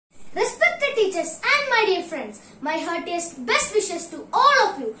teachers and my dear friends, my heartiest best wishes to all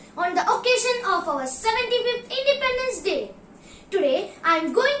of you on the occasion of our 75th Independence Day. Today I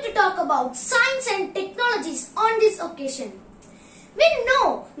am going to talk about science and technologies on this occasion. We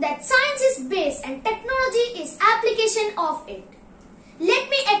know that science is base and technology is application of it. Let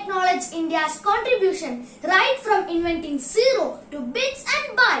me acknowledge India's contribution right from inventing zero to bits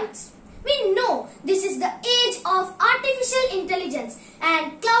and bytes. We know this is the age of artificial intelligence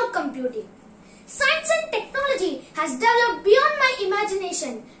and cloud computing. Science and technology has developed beyond my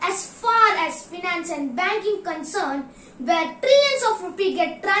imagination as far as finance and banking concerned, where trillions of rupees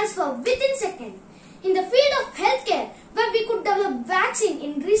get transferred within seconds. In the field of healthcare, where we could develop vaccine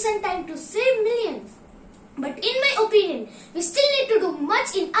in recent time to save millions. But in my opinion, we still need to do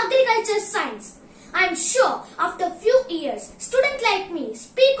much in agriculture science. I am sure after few years, students like me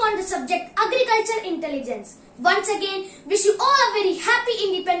speak on the subject agriculture intelligence. Once again, wish you all a very happy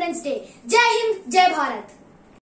Independence Day. Jai Hind, Jai Bharat.